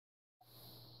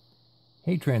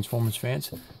Hey Transformers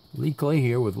fans, Lee Clay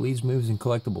here with Lee's Moves and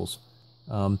Collectibles.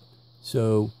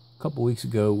 So a couple weeks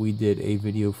ago we did a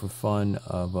video for fun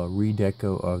of a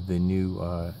redeco of the new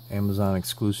Amazon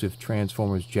exclusive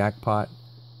Transformers Jackpot,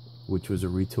 which was a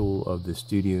retool of the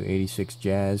Studio 86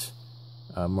 Jazz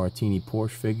Martini Porsche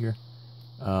figure.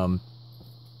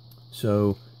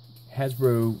 So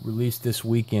Hasbro released this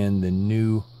weekend the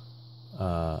new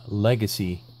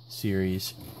Legacy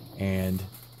series, and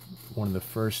one of the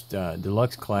first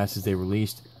deluxe classes they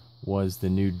released was the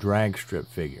new Dragstrip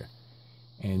figure,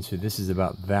 and so this is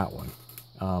about that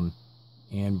one.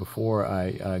 And before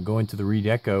I go into the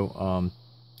redeco,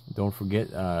 don't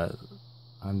forget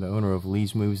I'm the owner of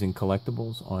Lee's Moves and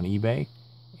Collectibles on eBay,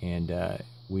 and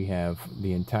we have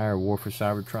the entire War for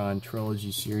Cybertron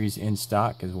trilogy series in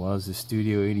stock, as well as the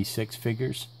Studio 86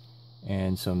 figures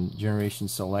and some Generation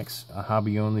Selects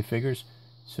hobby only figures.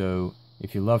 So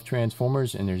if you love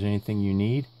Transformers and there's anything you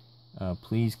need,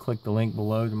 please click the link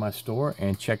below to my store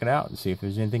and check it out and see if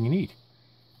there's anything you need.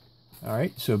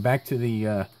 Alright, so back to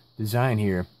the design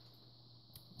here.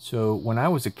 So when I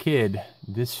was a kid,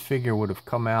 this figure would have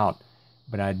come out,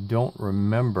 but I don't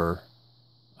remember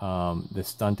the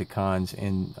Stunticons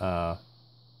in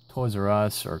Toys R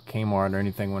Us or Kmart or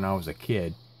anything when I was a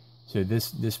kid. So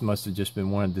this must have just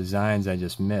been one of the designs I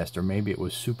just missed, or maybe it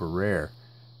was super rare.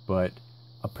 But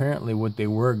apparently what they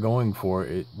were going for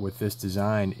with this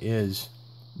design is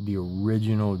the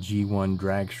original G1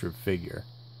 Dragstrip figure.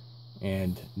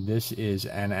 And this is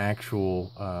an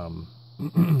actual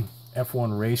F1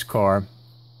 Racecar.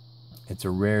 It's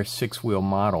a rare 6-wheel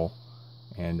model.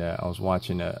 And I was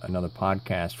watching another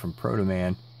podcast from Proto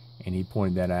Man, and he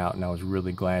pointed that out, and I was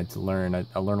really glad to learn.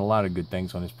 I learned a lot of good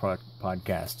things on his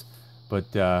podcast.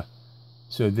 But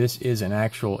so this is an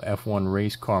actual F1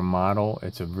 race car model.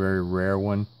 It's a very rare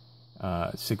one,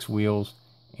 6 wheels,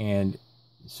 and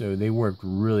so they worked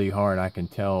really hard, I can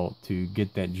tell, to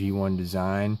get that G1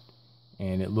 design,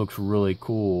 and it looks really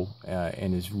cool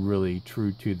and is really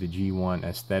true to the G1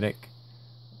 aesthetic.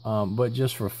 But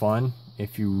just for fun,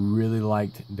 if you really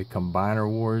liked the Combiner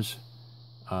Wars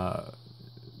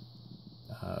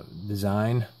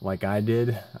design like I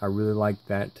did, I really liked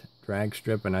that drag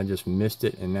strip, and I just missed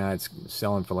it, and now it's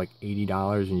selling for like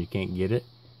 $80 and you can't get it.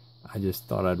 I just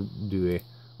thought I'd do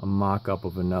a mock-up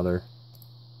of another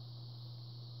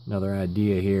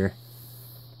idea here.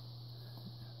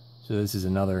 So this is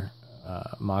another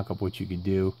mock-up what you could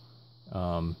do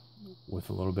with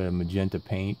a little bit of magenta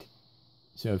paint.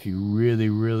 So if you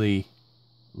really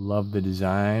love the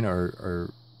design,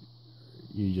 or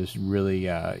you just really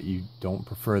you don't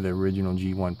prefer the original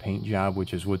G1 paint job,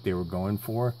 which is what they were going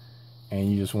for, and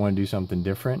you just want to do something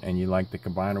different, and you like the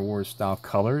Combiner Wars style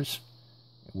colors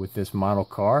with this model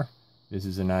car, this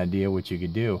is an idea what you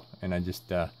could do. And I just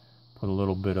put a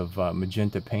little bit of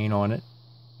magenta paint on it,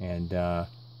 and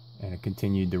it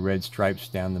continued the red stripes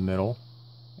down the middle,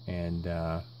 and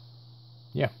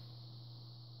yeah.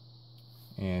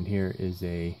 And here is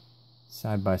a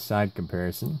side-by-side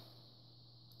comparison.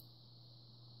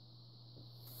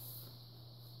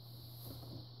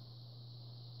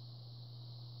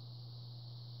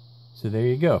 So there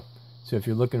you go. So if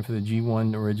you're looking for the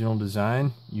G1 original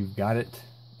design, you've got it,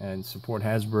 and support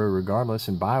Hasbro regardless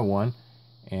and buy one.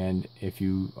 And if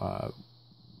you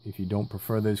don't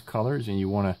prefer those colors and you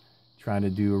want to try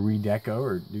to do a redeco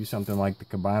or do something like the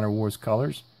Combiner Wars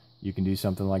colors, you can do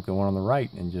something like the one on the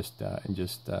right and just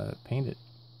paint it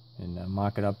and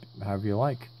mock it up however you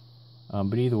like.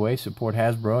 But either way, support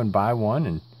Hasbro and buy one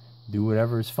and do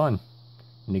whatever is fun.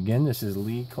 And again, this is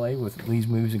Lee Clay with Lee's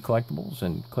Moves and Collectibles,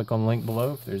 and click on the link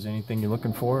below if there's anything you're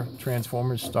looking for,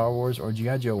 Transformers, Star Wars, or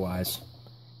G.I. Joe wise.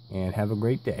 And have a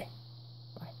great day.